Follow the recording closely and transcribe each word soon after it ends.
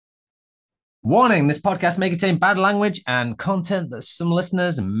Warning, this podcast may contain bad language and content that some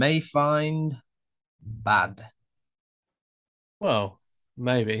listeners may find bad. Well,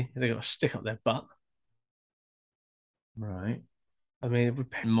 maybe they got a stick up their butt. Right. I mean, it would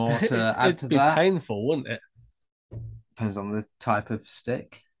More to add it'd to be that? painful, wouldn't it? Depends on the type of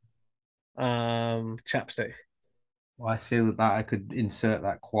stick. Chapstick. Well, I feel that I could insert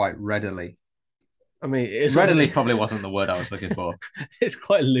that quite readily. I mean, it's Readily probably wasn't the word I was looking for. it's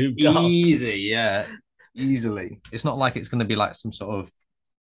quite lubed up. Easy, yeah. Easily. It's not like it's going to be like some sort of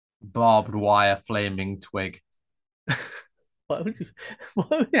barbed wire flaming twig. Why would you?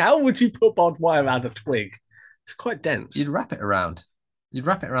 How would you put barbed wire around a twig? It's quite dense. You'd wrap it around. You'd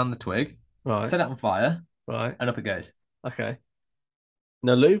wrap it around the twig, Right, set it on fire, right, and up it goes. okay.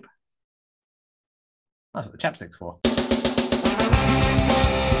 No lube. That's what the chapstick's for.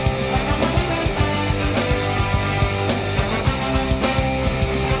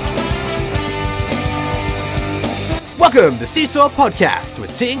 Welcome to Seesaw Podcast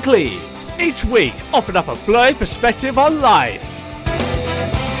with T and Cleves. Each week, offering up a blurry perspective on life.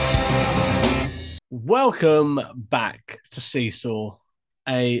 Welcome back to Seesaw,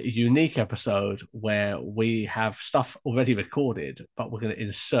 a unique episode where we have stuff already recorded, but we're going to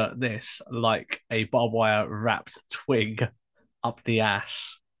insert this like a barbed wire wrapped twig up the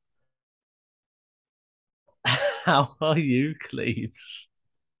ass. How are you, Cleves?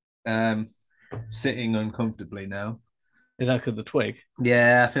 Um, Sitting uncomfortably now. Is that because the twig?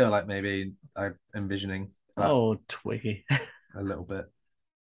 Yeah, I feel like maybe I'm envisioning that Oh, twiggy. a little bit.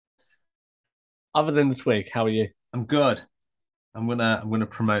 Other than the twig, how are you? I'm good. I'm gonna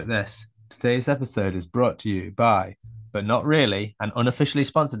promote this. Today's episode is brought to you by, but not really, and unofficially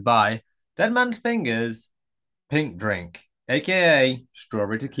sponsored by Dead Man Fingers Pink Drink, aka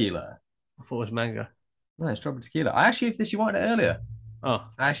Strawberry Tequila. I thought it was mango. No, Strawberry Tequila. I asked you if this you wanted it earlier. Oh,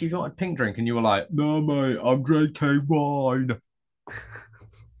 I asked you if you wanted pink drink, and you were like, "No, mate, I'm drinking wine,"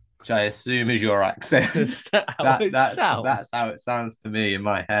 which I assume is your accent. is that how That it that's sounds? that's how it sounds to me in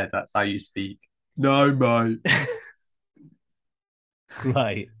my head. That's how you speak. No, mate.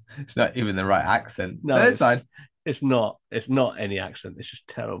 Right. It's not even the right accent. No, But it's fine. it's not. It's not any accent. It's just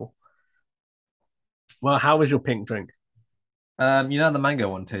terrible. Well, how was your pink drink? You know the mango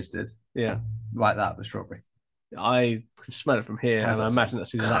one tasted Yeah, like that, the strawberry. I can smell it from here, It has and I that imagine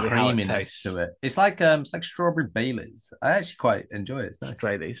that's exactly how it creaminess tastes. to it. It's like strawberry Baileys. I actually quite enjoy it. It's nice.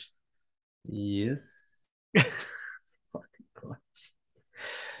 Try these. Yes. Fucking Christ.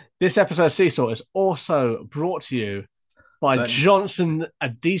 This episode of Seesaw is also brought to you by But Johnson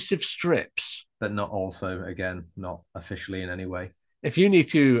Adhesive Strips. but not also again, not officially in any way. If you need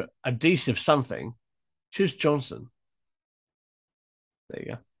to adhesive something, choose Johnson. There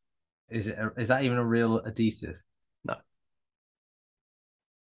you go. Is that even a real adhesive? No,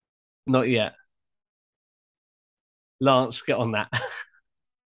 not yet. Lance, get on that.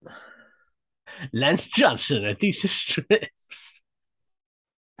 Lance Johnson Adhesive Strips.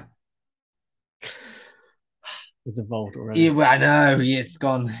 It's evolved already. Yeah, well, I know. Yeah, it's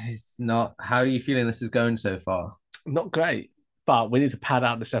gone. It's not. How are you feeling this is going so far? Not great, but we need to pad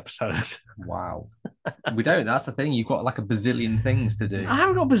out this episode. Wow. We don't. That's the thing. You've got like a bazillion things to do. I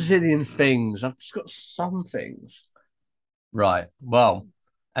haven't got a bazillion things. I've just got some things. Right. Well,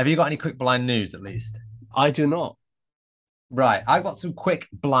 have you got any quick blind news at least? I do not. Right. I've got some quick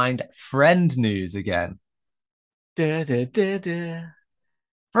blind friend news again. Da, da, da, da.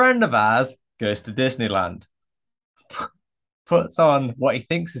 Friend of ours goes to Disneyland, puts on what he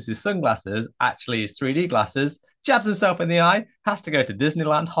thinks is his sunglasses, actually his 3D glasses, jabs himself in the eye, has to go to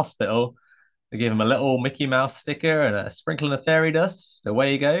Disneyland Hospital. They give him a little Mickey Mouse sticker and a sprinkling of fairy dust.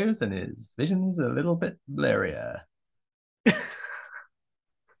 Away he goes, and his vision's a little bit blurrier.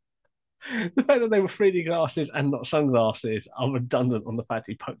 The fact that they were 3D glasses and not sunglasses are redundant on the fact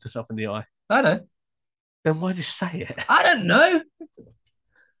he poked himself in the eye. I know. Then why did you say it? I don't know.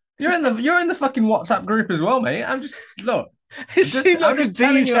 You're in the fucking WhatsApp group as well, mate. I'm just look. It seemed like a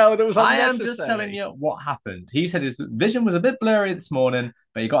detail that was I unnecessary. am just telling you what happened. He said his vision was a bit blurry this morning,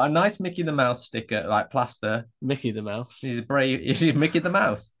 but he got a nice Mickey the Mouse sticker, like plaster. Mickey the Mouse. He's brave. He's Mickey the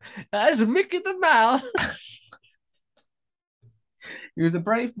Mouse. That is Mickey the Mouse. He was a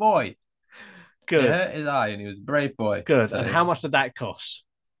brave boy. Good. It hurt his eye, and he was a brave boy. Good. So, And how much did that cost?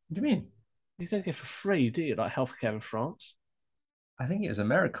 what do you mean? You don't get for free, do you? Like healthcare in France. I think it was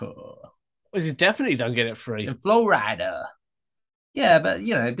America Well, you definitely don't get it free. in Florida. Yeah, but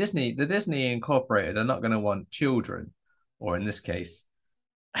the Disney Incorporated are not going to want children, or in this case,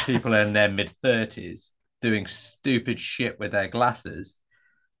 people in their mid 30s doing stupid shit with their glasses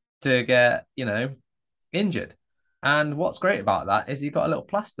to get, injured. And what's great about that is you've got a little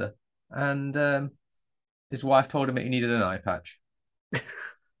plaster and his wife told him that he needed an eye patch.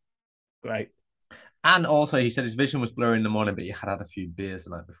 Great. And also, he said his vision was blurry in the morning, but he had a few beers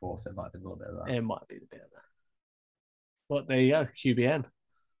the night before, so it might have been a little bit of that. It might be the bit of that. But there you go, QBN.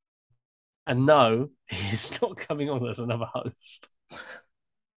 And no, he's not coming on as another host.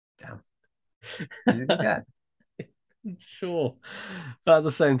 Damn. He's a good guy. Sure. But at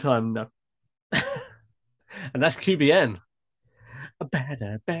the same time, no. And that's QBN.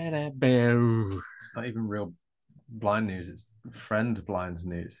 It's not even real blind news, it's friend blind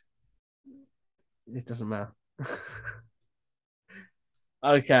news. It doesn't matter.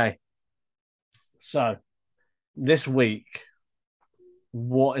 Okay. So, this week,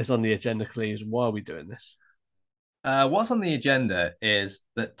 what is on the agenda, Cleves? Why are we doing this? What's on the agenda is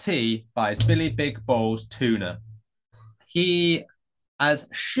that T buys Billy Big Balls tuna. He has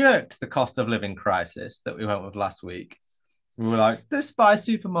shirked the cost of living crisis that we went with last week. We were like, this buy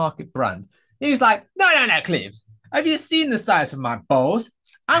supermarket brand. He's like, no, Cleves. Have you seen the size of my balls?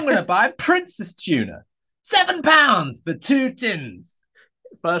 I'm going to buy Princess tuna. £7 for 2 tins.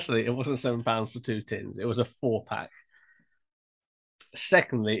 Firstly, it wasn't £7 for 2 tins. It was a 4-pack.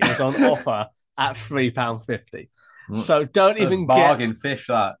 Secondly, it was on offer at £3.50. So don't even bargain fish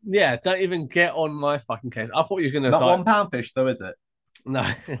that. Yeah, don't even get on my fucking case. I thought you were gonna not £1 fish though, is it? No,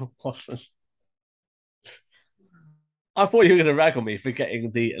 it wasn't. I thought you were gonna rag on me for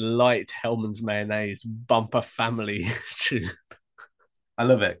getting the light Hellman's mayonnaise bumper family tube. I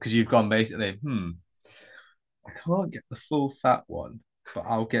love it because you've gone basically, I can't get the full fat one, but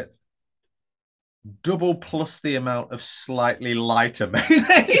I'll get double plus the amount of slightly lighter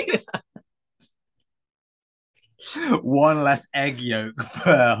mayonnaise. One less egg yolk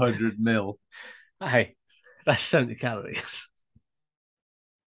per 100 mil. Hey, that's 70 calories.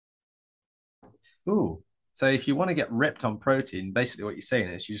 Ooh. So if you want to get ripped on protein, basically what you're saying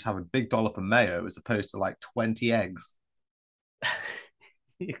is you just have a big dollop of mayo as opposed to like 20 eggs.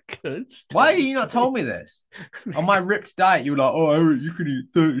 You could. Why have you not told me this? On my ripped diet, you were like, oh, Eric, you can eat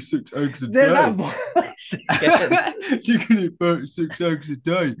 36 eggs a day. You can eat 36 eggs a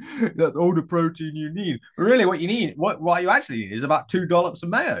day. That's all the protein you need. But really, what you need, what you actually need is about 2 dollops of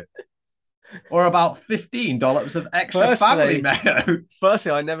mayo. Or about 15 dollops of extra family mayo.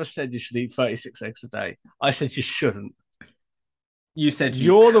 Firstly, I never said you should eat 36 eggs a day. I said you shouldn't. You said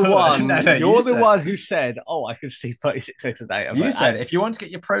you're the one. You're the one who said, "Oh, I could see 36 eggs a day." You said if you want to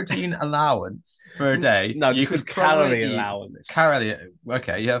get your protein allowance for a day, no, you could calorie allowance.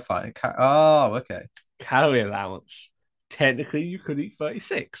 Okay, yeah, fine. Okay. Calorie allowance. Technically, you could eat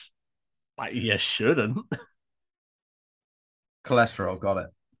 36, but you shouldn't. Cholesterol, got it.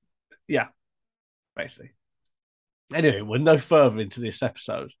 Yeah, basically. Anyway, we're no further into this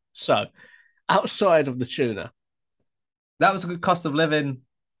episode. So, outside of the tuna. That was a good cost of living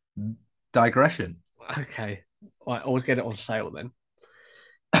digression. Okay. Right, I'll get it on sale then.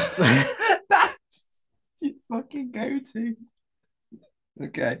 That's your fucking go-to.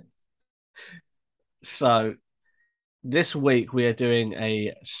 Okay. So, this week we are doing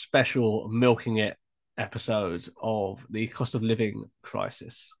a special Milking It episode of the cost of living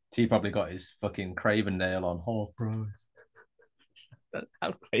crisis. T probably got his fucking Cravendale on half price.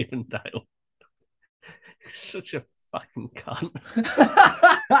 How Cravendale? Such a fucking cunt.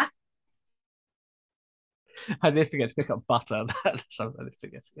 I did forget to pick up butter. That's something I did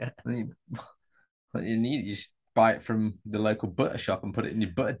forget to get. What you need, you just buy it from the local butter shop and put it in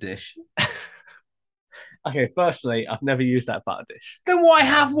your butter dish. Okay, firstly, I've never used that butter dish. Then why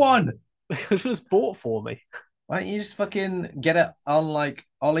have one? Because it was bought for me. Why don't you just fucking get it on like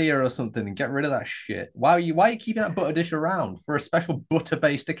Olia or something and get rid of that shit? Why are you keeping that butter dish around for a special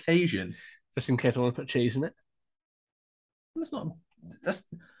butter-based occasion? Just in case I want to put cheese in it. That's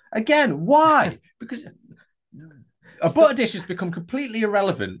again, why? Because a butter dish has become completely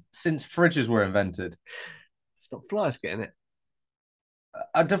irrelevant since fridges were invented. Stop flies getting it.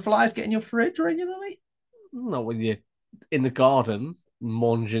 Do flies get in your fridge regularly? Not when you're in the garden,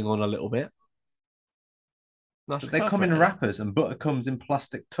 munging on a little bit. They come in wrappers and butter comes in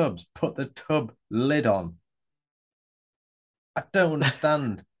plastic tubs. Put the tub lid on. I don't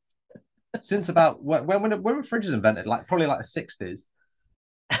understand. Since about when fridge is invented, probably the 60s,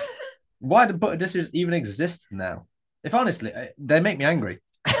 why do butter dishes even exist now? If honestly, they make me angry,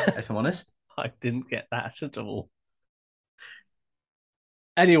 if I'm honest. I didn't get that at all.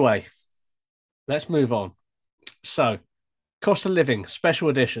 Anyway, let's move on. So, cost of living, special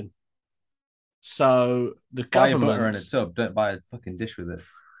edition. So, the government... Buy butter in a tub, don't buy a fucking dish with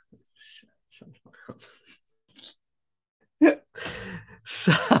it.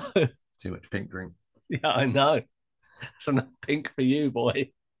 So... Too much pink drink. Yeah, I know. Some pink for you, boy.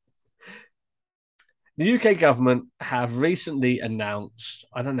 The UK government have recently announced,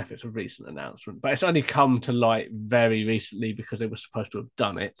 I don't know if it's a recent announcement, but it's only come to light very recently because they were supposed to have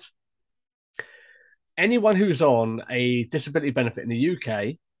done it. Anyone who's on a disability benefit in the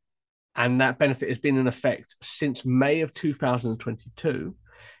UK, and that benefit has been in effect since May of 2022,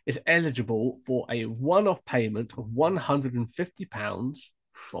 is eligible for a one-off payment of £150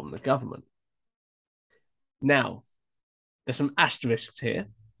 from the government. Now, there's some asterisks here.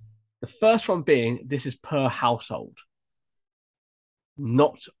 The first one being this is per household,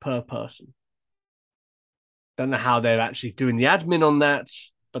 not per person. Don't know how they're actually doing the admin on that,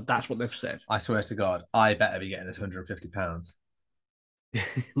 but that's what they've said. I swear to God, I better be getting this £150.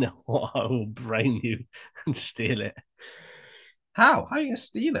 No, I will brain you and steal it. How? How are you going to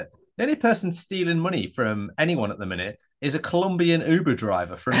steal it? The only person stealing money from anyone at the minute is a Colombian Uber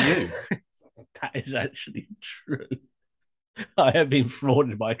driver from you. That is actually true. I have been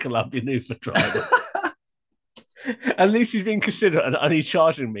frauded by a Colombian Uber driver. At least he's been considerate and only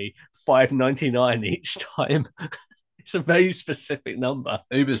charging me $5.99 each time. It's a very specific number.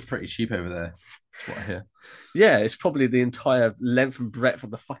 Uber's pretty cheap over there. That's what I hear. Yeah, it's probably the entire length and breadth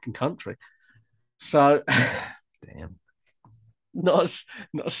of the fucking country. So, damn, not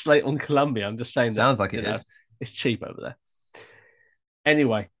a slate on Colombia. I'm just saying that sounds like it is. It's cheap over there.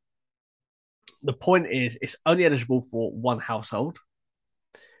 Anyway, the point is, it's only eligible for one household,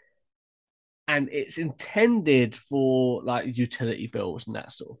 and it's intended for like utility bills and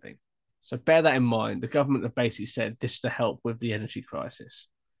that sort of thing. So bear that in mind. The government have basically said this is to help with the energy crisis.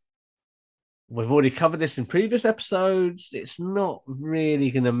 We've already covered this in previous episodes. It's not really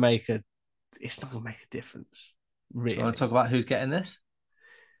going to make a difference. Really. You want to talk about who's getting this?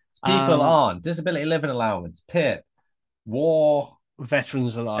 People on disability living allowance, PIP, war,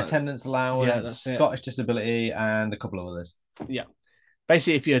 veterans allowance, attendance allowance, Scottish disability, and a couple of others. Yeah.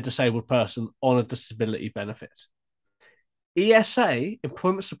 Basically, if you're a disabled person on a disability benefit. ESA,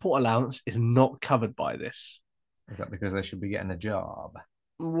 Employment Support Allowance, is not covered by this. Is that because they should be getting a job?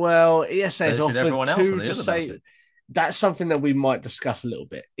 Well, ESA is offered to disabled. That's something that we might discuss a little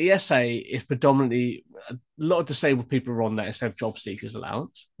bit. ESA is predominantly a lot of disabled people are on that instead of job seekers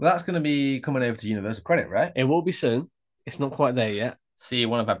allowance. Well, that's going to be coming over to universal credit, right? It will be soon. It's not quite there yet. See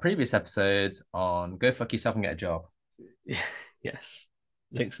one of our previous episodes on Go Fuck Yourself and Get a Job. Yes.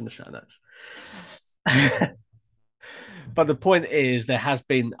 Links in the show notes. But the point is, there has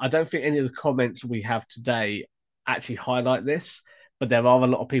been, I don't think any of the comments we have today actually highlight this, but there are a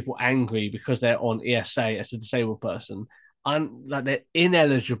lot of people angry because they're on ESA as a disabled person and like they're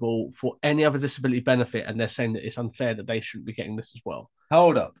ineligible for any other disability benefit, and they're saying that it's unfair that they shouldn't be getting this as well.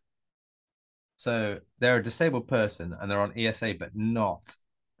 Hold up. So they're a disabled person and they're on ESA, but not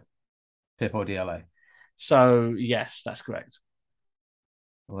PIP or DLA. So yes, that's correct.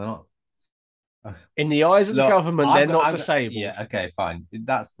 Well, they're not. In the eyes of the government, they're not disabled. Yeah, okay, fine.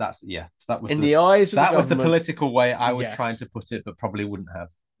 That's yeah. So that was in the eyes of that was the political way I was trying to put it, but probably wouldn't have.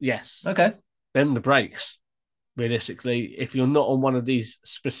 Yes. Okay. Then the breaks. Realistically, if you're not on one of these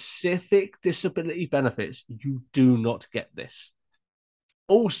specific disability benefits, you do not get this.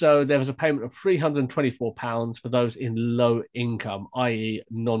 Also, there was a payment of £324 for those in low income, i.e.,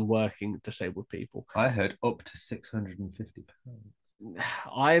 non-working disabled people. I heard up to £650.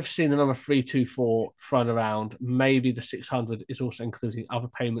 I've seen the number 324 thrown around. Maybe the 600 is also including other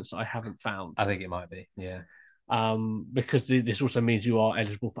payments that I haven't found. I think it might be, yeah. Because this also means you are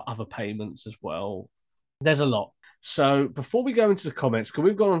eligible for other payments as well. There's a lot. So before we go into the comments, because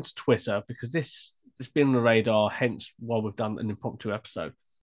we've gone onto Twitter, because this has been on the radar, hence why we've done an impromptu episode.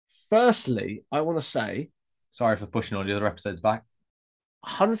 Firstly, I want to say... Sorry for pushing all the other episodes back.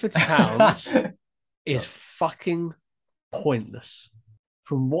 £150 is fucking pointless.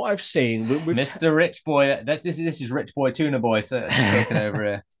 From what I've seen, Mr. Rich Boy, this is Rich Boy Tuna Boy taking over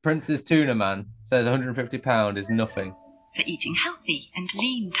here. Princess Tuna Man says £150 is nothing for eating healthy and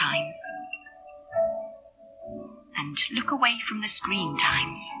lean times, and look away from the screen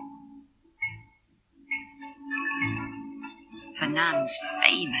times. For Nan's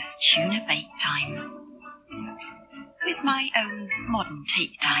famous tuna bake times, with my own modern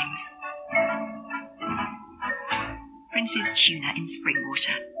take times. Prince's tuna in spring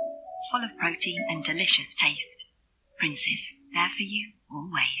water, full of protein and delicious taste. Prince's, there for you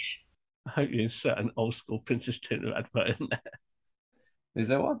always. I hope you insert an old school Princess Tuna advert in there. Is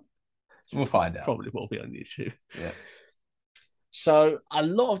there one? We'll find out. Probably will be on YouTube. Yeah. So a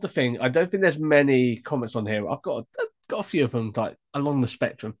lot of the thing, I don't think there's many comments on here. I've got a few of them like along the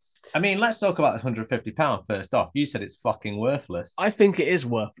spectrum. I mean, let's talk about this £150 first off. You said it's fucking worthless. I think it is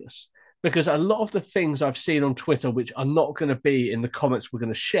worthless. Because a lot of the things I've seen on Twitter, which are not going to be in the comments we're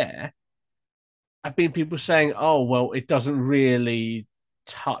going to share, I've been people saying, "Oh, well, it doesn't really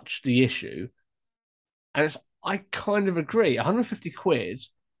touch the issue," and I kind of agree. 150 quid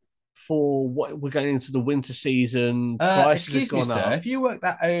for what we're going into the winter season. Prices have Excuse me, gone sir. up. If you work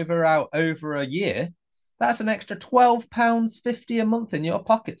that out over a year, that's an extra £12.50 a month in your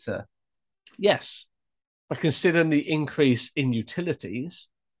pocket, sir. Yes, but considering the increase in utilities,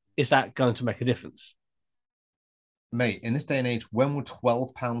 is that going to make a difference? Mate, in this day and age, when will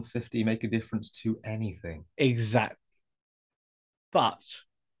 £12.50 make a difference to anything? Exactly. But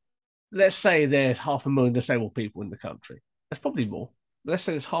let's say there's 500,000 disabled people in the country. That's probably more. But let's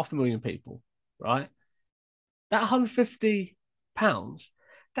say there's 500,000 people, right? That £150,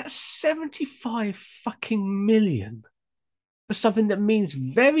 that's 75 fucking million for something that means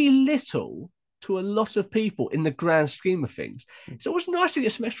very little to a lot of people in the grand scheme of things. It's always nice to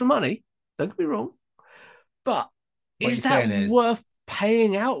get some extra money. Don't get me wrong. But What is you're that saying is, worth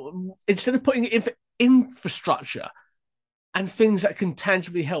paying out instead of putting it in for infrastructure and things that can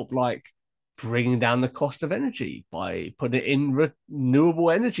tangibly help, like bringing down the cost of energy by putting it in renewable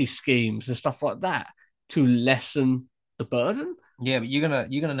energy schemes and stuff like that to lessen the burden? yeah, but you're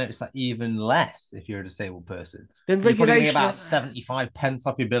gonna notice that even less if you're a disabled person. Then You're probably gonna get regulation, about 75 pence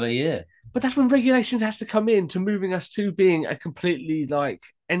off your bill a year. but that's when regulation has to come in to moving us to being a completely like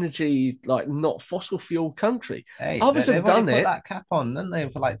energy, like not fossil fuel country. Hey, Others have they've already done put it. that cap on, didn't they,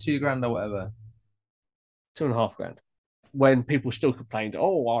 for like 2 grand or whatever. 2.5 grand. When people still complained,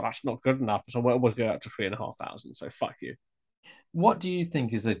 oh, well, that's not good enough. So we'll go up to 3,500. So fuck you. What do you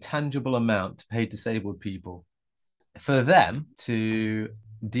think is a tangible amount to pay disabled people for them to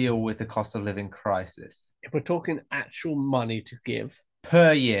deal with the cost of living crisis If we're talking actual money to give,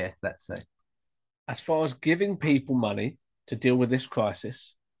 per year, let's say? as far as giving people money to deal with this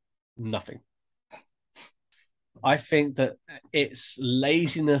crisis, nothing. I think that it's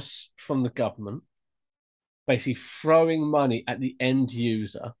laziness from the government, basically throwing money at the end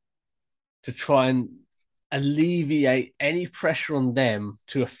user to try and alleviate any pressure on them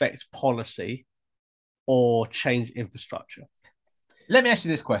to affect policy or change infrastructure. Let me ask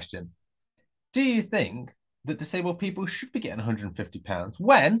you this question. Do you think that disabled people should be getting £150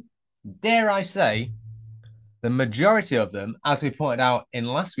 when, dare I say, the majority of them, as we pointed out in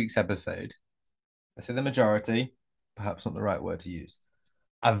last week's episode, I say the majority, perhaps not the right word to use,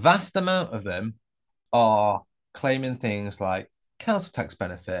 a vast amount of them are claiming things like council tax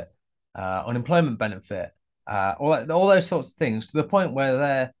benefit, unemployment benefit, all those sorts of things to the point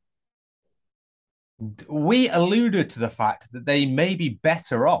where we alluded to the fact that they may be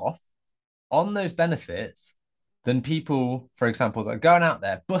better off on those benefits than people, for example, that are going out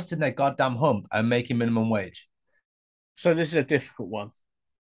there, busting their goddamn hump and making minimum wage. So this is a difficult one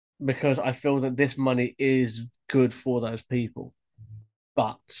because I feel that this money is good for those people,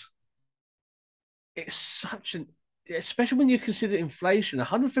 but it's such an, especially when you consider inflation,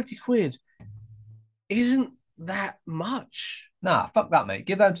 150 quid isn't that much. Nah, fuck that, mate.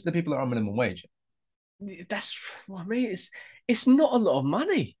 Give that to the people that are on minimum wage. That's what I mean. It's not a lot of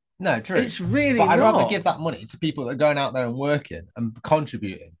money. No, true. It's really but I'd rather not. give that money to people that are going out there and working and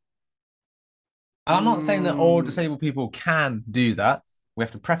contributing. And I'm not saying that all disabled people can do that. We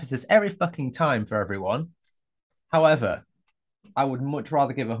have to preface this every fucking time for everyone. However, I would much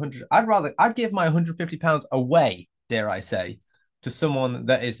rather give 100. I'd give my £150 away, dare I say, to someone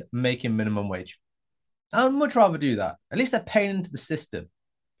that is making minimum wage. I would much rather do that. At least they're paying into the system.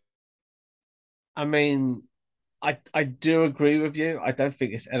 I mean, I do agree with you. I don't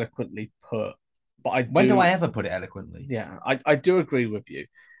think it's eloquently put, but When do I ever put it eloquently? Yeah, I do agree with you.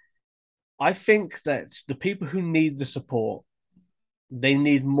 I think that the people who need the support, they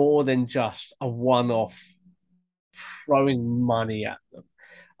need more than just a one-off throwing money at them.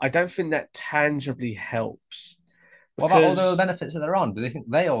 I don't think that tangibly helps. What about all the Because other benefits that they're on? Do they think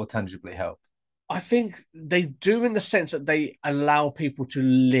they all tangibly help? I think they do in the sense that they allow people to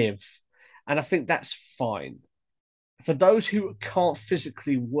live. And I think that's fine. For those who can't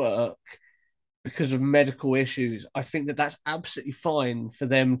physically work because of medical issues, I think that that's absolutely fine for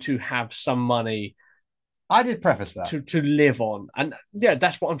them to have some money I did preface that. to live on. And yeah,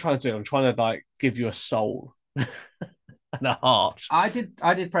 that's what I'm trying to do. I'm trying to like give you a soul and a heart. I did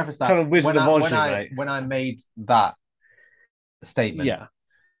preface that Trying to Wizard of Oz you, mate. when I made that statement. Yeah.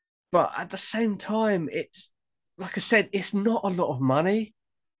 But at the same time, it's like I said, it's not a lot of money,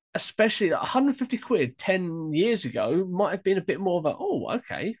 especially like 150 quid 10 years ago might have been a bit more of a, oh,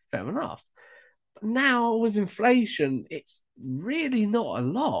 okay, fair enough. But now with inflation, it's really not a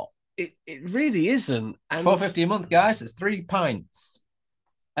lot. It really isn't. And £4.50 a month, guys. It's 3 pints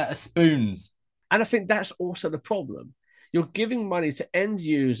at a spoons. and I think that's also the problem. You're giving money to end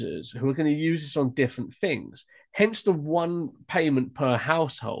users who are going to use this on different things. Hence the one payment per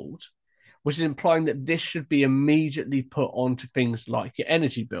household, which is implying that this should be immediately put onto things like your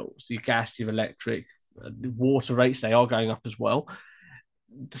energy bills, your gas, your electric, water rates. They are going up as well.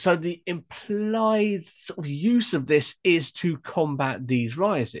 So the implied sort of use of this is to combat these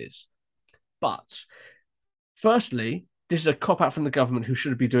rises. But firstly, this is a cop out from the government who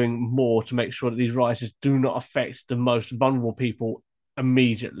should be doing more to make sure that these rises do not affect the most vulnerable people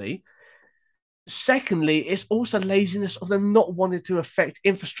immediately. Secondly, it's also laziness of them not wanting to affect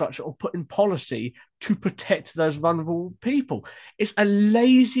infrastructure or put in policy to protect those vulnerable people. It's a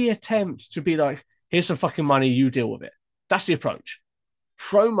lazy attempt to be like, here's some fucking money, you deal with it. That's the approach.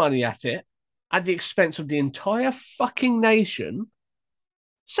 Throw money at it at the expense of the entire fucking nation.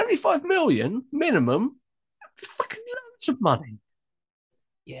 75 million minimum, fucking loads of money.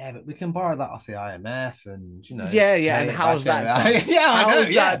 Yeah, but we can borrow that off the IMF and, Yeah, pay and it how's back that over. done? Yeah, I know.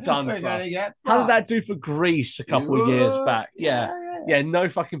 How's that done We're for gonna us? get How did fucked. that do for Greece a couple of years back? Yeah. Yeah. No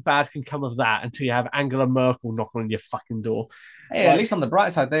fucking bad can come of that until you have Angela Merkel knocking on your fucking door. Hey, at least on the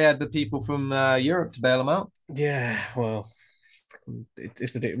bright side, they had the people from Europe to bail them out. Yeah, well,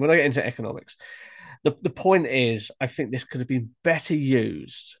 it's ridiculous. When I get into economics, the point is, I think this could have been better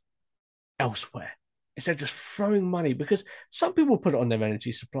used elsewhere instead of just throwing money, because some people put it on their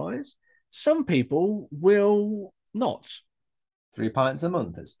energy supplies, some people will not. 3 pints a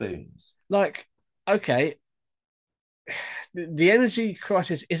month at Spoons. Like, okay, the energy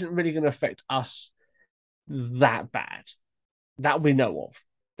crisis isn't really going to affect us that bad, that we know of.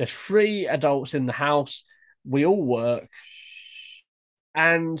 There's 3 adults in the house. We all work.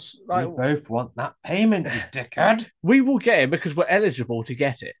 And We both want that payment, you dickhead. we will get it because we're eligible to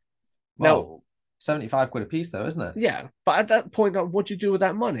get it. Now, Well, 75 quid a piece, though, isn't it? yeah, but at that point, like, what do you do with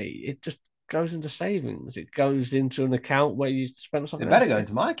that money? It just goes into savings. It goes into an account where you spend something. It better go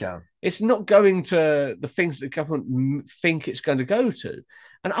into my account. It's not going to the things that the government think it's going to go to.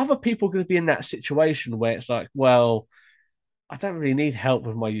 And other people are going to be in that situation where it's like, well, I don't really need help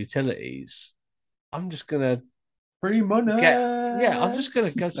with my utilities. I'm just going to Free money. I'm just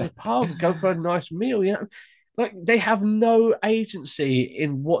going to go to the pub, go for a nice meal. Like, they have no agency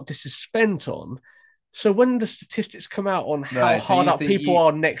in what this is spent on. So when the statistics come out on how Right, so hard you up think people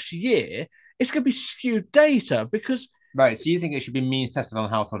are next year, it's going to be skewed data, because Right, so you think it should be means tested on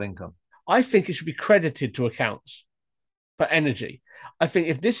household income? I think it should be credited to accounts for energy. I think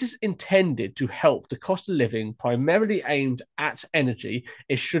if this is intended to help the cost of living primarily aimed at energy,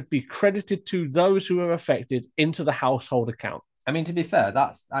 it should be credited to those who are affected into the household account. I mean, to be fair,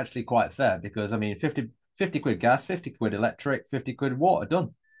 that's actually quite fair because, I mean, 50 quid gas, 50 quid electric, 50 quid water,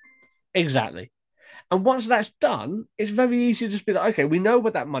 done. Exactly. And once that's done, it's very easy to just be like, okay, we know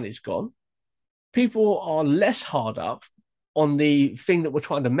where that money's gone. People are less hard up on the thing that we're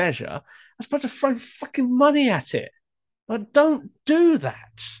trying to measure. I'm supposed to throw fucking money at it. But don't do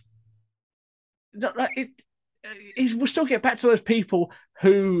that. We'll still get back to those people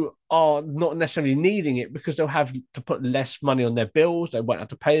who are not necessarily needing it because they'll have to put less money on their bills. They won't have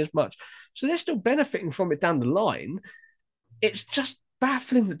to pay as much. So they're still benefiting from it down the line. It's just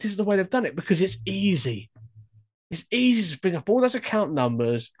baffling that this is the way they've done it because it's easy. It's easy to bring up all those account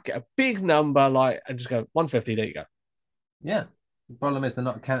numbers, get a big number, and just go 150. There you go. Yeah. The problem is they're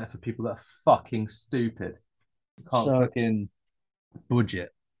not accounting for people that are fucking stupid. You can't fucking budget.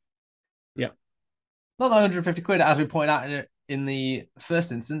 Yeah. Not the 150 quid, as we pointed out in the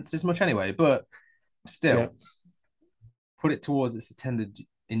first instance, is much anyway, but still, put it towards its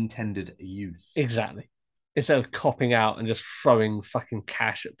intended use. Exactly. Instead of copping out and just throwing fucking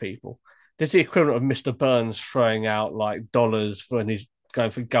cash at people. There's the equivalent of Mr. Burns throwing out like dollars when he's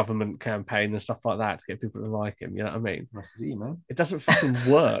going for government campaign and stuff like that to get people to like him. You know what I mean? That's his email. It doesn't fucking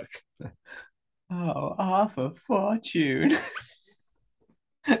work. Oh, Arthur Fortune.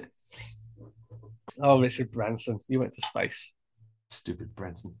 Oh, Richard Branson, you went to space. Stupid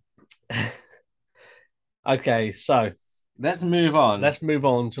Branson. Okay, so let's move on. Let's move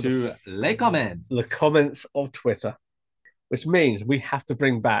on to the comments. The comments of Twitter, which means we have to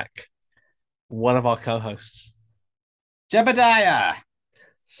bring back one of our co-hosts, Jebediah.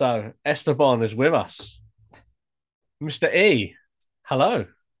 So Esteban is with us. Mr. E, hello.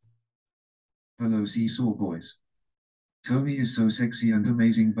 Hello, Seesaw Boys. Toby is so sexy and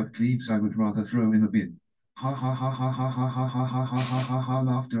amazing, but Cleves I would rather throw in a bin. Ha ha ha ha ha ha ha ha ha ha ha ha ha.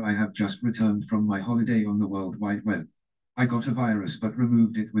 Laughter. I have just returned from my holiday on the World Wide Web. I got a virus but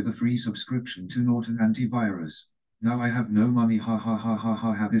removed it with a free subscription to Norton Antivirus. Now I have no money. Ha ha ha ha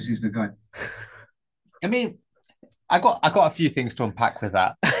ha ha. This is the guy. I mean, I got a few things to unpack with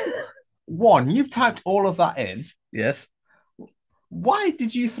that. One, you've typed all of that in. Yes. Why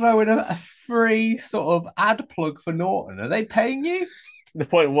did you throw in a free sort of ad plug for Norton? Are they paying you? The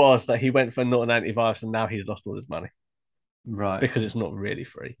point was that he went for Norton antivirus and now he's lost all his money Right. because it's not really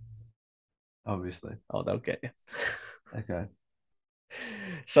free. Obviously. Oh, they'll get you. Okay.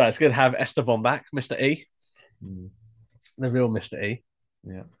 So it's good to have Esteban back, Mr. E, the real Mr. E.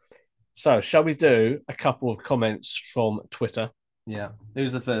 Yeah. So, shall we do a couple of comments from Twitter? Yeah.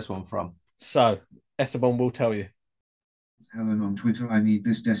 Who's the first one from? So, Esteban will tell you. Helen on Twitter, I need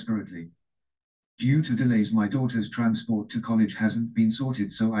this desperately. Due to delays, my daughter's transport to college hasn't been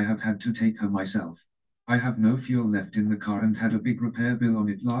sorted, so I have had to take her myself. I have no fuel left in the car and had a big repair bill on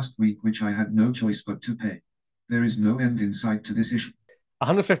it last week, which I had no choice but to pay. There is no end in sight to this issue.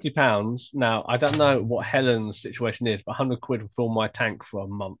 £150. Now, I don't know what Helen's situation is, but £100 will fill my tank for a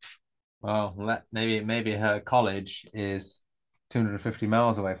month. Well, maybe her college is 250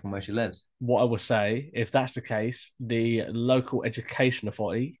 miles away from where she lives. What I will say, if that's the case, the local education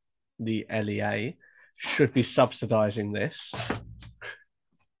authority, the LEA, should be subsidising this.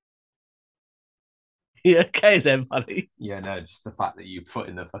 You okay then, buddy? Yeah, no, just the fact that you put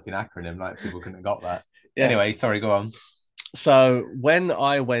in the fucking acronym, like people couldn't have got that. Yeah. Anyway, sorry, go on. So when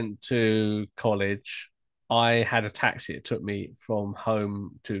I went to college, I had a taxi. It took me from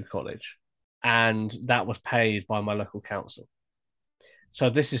home to college, and that was paid by my local council. So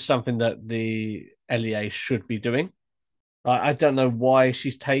this is something that the LEA should be doing. I don't know why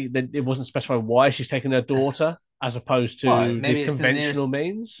she's taking. It wasn't specified why she's taking her daughter as opposed to Well, maybe the it's the conventional nearest-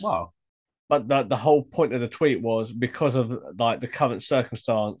 means. Well, But the whole point of the tweet was because of like the current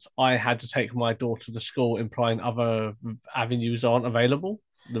circumstance, I had to take my daughter to school, implying other avenues aren't available,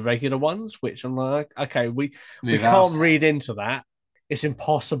 the regular ones. Which I'm like, okay, we move can't house. read into that. It's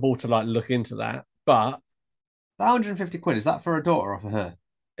impossible to like look into that, but The £150, is that for a daughter or for her?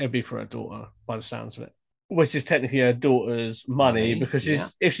 it'd be for her daughter by the sounds of it. Which is technically her daughter's money Money, because yeah.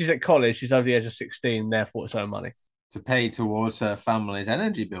 if she's at college, she's over the age of 16, therefore it's her money. To pay towards her family's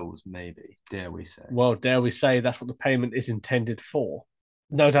energy bills, maybe, dare we say. Well, dare we say that's what the payment is intended for?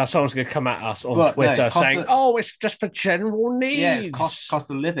 No doubt someone's going to come at us on But, no, Twitter it's cost saying, of- "Oh, it's just for general needs." Yeah, it's cost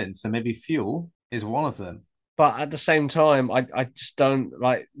of living, so maybe fuel is one of them. But at the same time, I just don't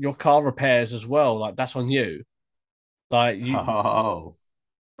like your car repairs as well. Like that's on you. Like you, Oh,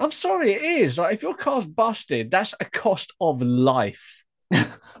 I'm sorry, it is. Like if your car's busted, that's a cost of life.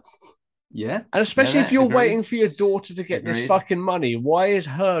 yeah. And especially Yeah, if you're agreed. waiting for your daughter to get this Agreed. fucking money, why is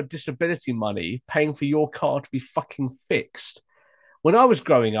her disability money paying for your car to be fucking fixed? When I was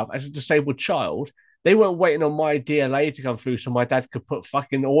growing up as a disabled child, they weren't waiting on my DLA to come through so my dad could put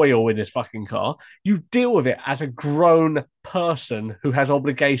fucking oil in his fucking car. You deal with it as a grown person who has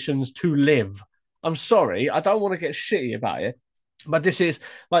obligations to live. I'm sorry, I don't want to get shitty about it, but this is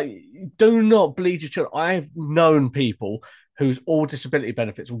like, do not bleed your children. I've known people whose all disability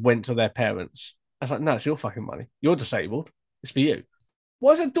benefits went to their parents. I was like, no, it's your fucking money. You're disabled. It's for you.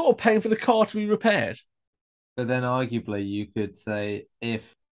 Why is a daughter paying for the car to be repaired? But then arguably you could say if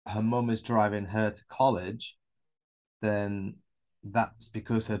her mum is driving her to college, then that's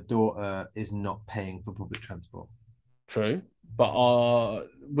because her daughter is not paying for public transport. True, but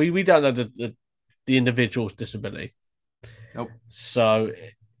we don't know the individual's disability. Nope. So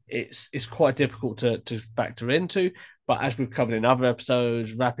it's quite difficult to factor into. But as we've covered in other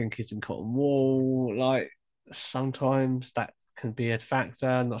episodes, wrapping kids in cotton wool, like sometimes that can be a factor.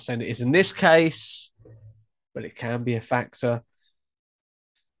 I'm not saying it is in this case, but it can be a factor.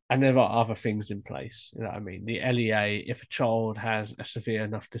 And there are other things in place. You know what I mean? The LEA, if a child has a severe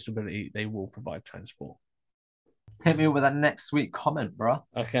enough disability, they will provide transport. Hit me with that next sweet comment, bro.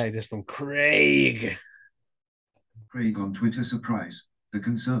 Okay, this from Craig. Craig on Twitter, surprise. The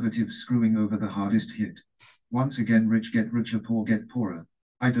Conservatives screwing over the hardest hit. Once again, rich get richer, poor get poorer.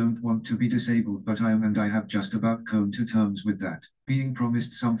 I don't want to be disabled, but I am, and I have just about come to terms with that. Being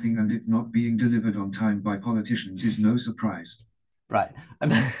promised something and it not being delivered on time by politicians is no surprise. Right. I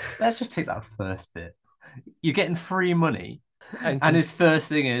mean, let's just take that first bit. You're getting free money, and his first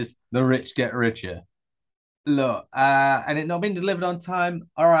thing is the rich get richer. Look, and it not being delivered on time.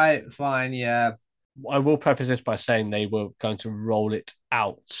 All right, fine, yeah. I will preface this by saying they were going to roll it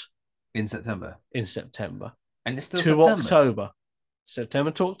out In September. in September And it's still to September. October.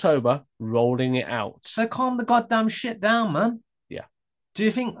 September to October, rolling it out. So calm the goddamn shit down, man. Yeah. Do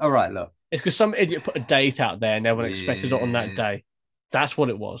you think? All right, look. It's because some idiot put a date out there and everyone expected it on that Yeah. day. That's what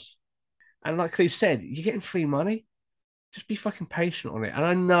it was. And like Cleve said, you're getting free money. Just be fucking patient on it. And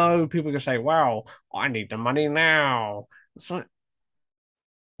I know people are going to say, wow, I need the money now. It's like,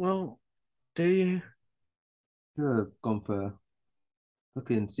 well, do you? Should have gone for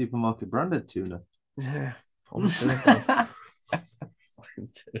fucking supermarket branded tuna. Yeah, honestly.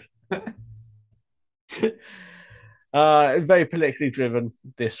 fucking do. Very politically driven,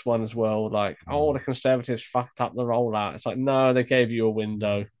 this one as well. Like, oh, the Conservatives fucked up the rollout. It's like, no, they gave you a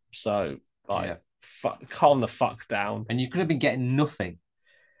window. So, like, calm the fuck down. And you could have been getting nothing.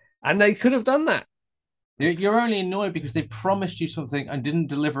 And they could have done that. You're only annoyed because they promised you something and didn't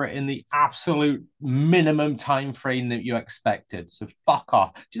deliver it in the absolute minimum time frame that you expected. So fuck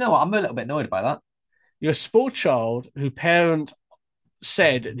off. Do you know what? I'm a little bit annoyed by that. You're a spoiled child whose parent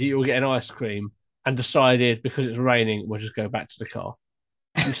said that you were getting ice cream and decided because it's raining, we'll just go back to the car.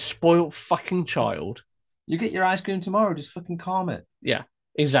 You spoiled fucking child. You get your ice cream tomorrow, just fucking calm it. Yeah,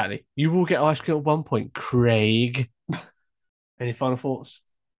 exactly. You will get ice cream at one point, Craig. Any final thoughts?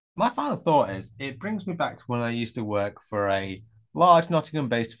 My final thought is it brings me back to when I used to work for a large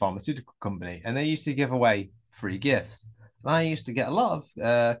Nottingham-based pharmaceutical company, and they used to give away free gifts. And I used to get a lot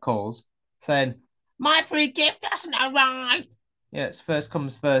of calls saying, "My free gift hasn't arrived." Yeah, it's first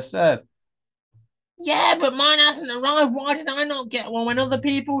comes, first served. Yeah, but mine hasn't arrived. Why did I not get one when other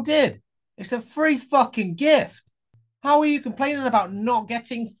people did? It's a free fucking gift. How are you complaining about not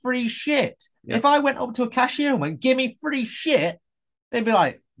getting free shit? Yep. If I went up to a cashier and went, "Give me free shit," they'd be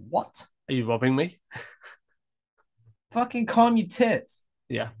like, "What? Are you robbing me?" Fucking calm your tits.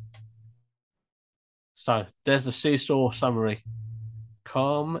 Yeah. So there's the Seesaw summary.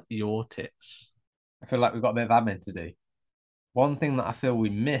 Calm your tits. I feel like we've got a bit of admin to do. One thing that I feel we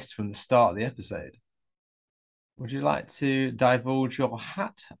missed from the start of the episode. Would you like to divulge your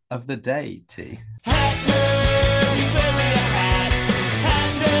hat of the day, T?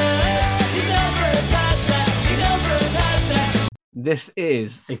 This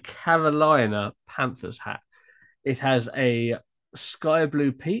is a Carolina Panthers hat. It has a sky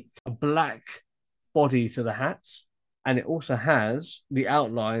blue peak, a black body to the hat, and it also has the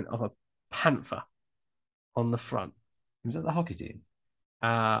outline of a panther on the front. Is that the hockey team?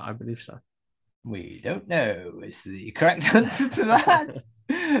 I believe so. We don't know. Is the correct answer to that?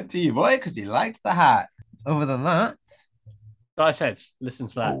 To you, boy, because he liked the hat. Other than that, Dice Heads, listen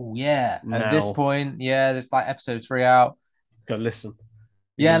to that. oh yeah. Now. At this point, yeah, it's like episode 3 out. Go listen.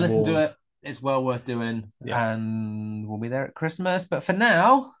 Yeah, Reward. listen to it. It's well worth doing. Yeah. And we'll be there at Christmas. But for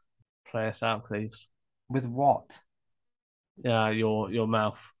now, Play us out, please. with what? Yeah, your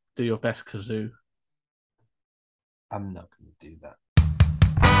mouth. Do your best kazoo. I'm not going to do that.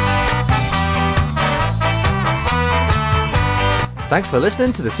 Thanks for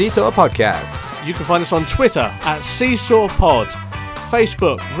listening to the Seesaw Podcast. You can find us on Twitter at Seesaw Pod,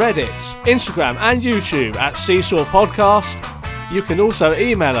 Facebook, Reddit, Instagram, and YouTube at Seesaw Podcast. You can also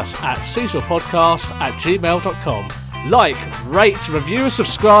email us at seesawpodcast@gmail.com. Like, rate, review,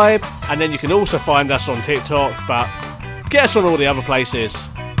 subscribe, and then you can also find us on TikTok, but get us on all the other places.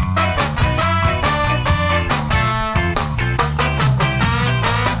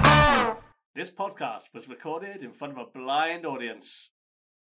 This podcast was recorded in front of a blind audience.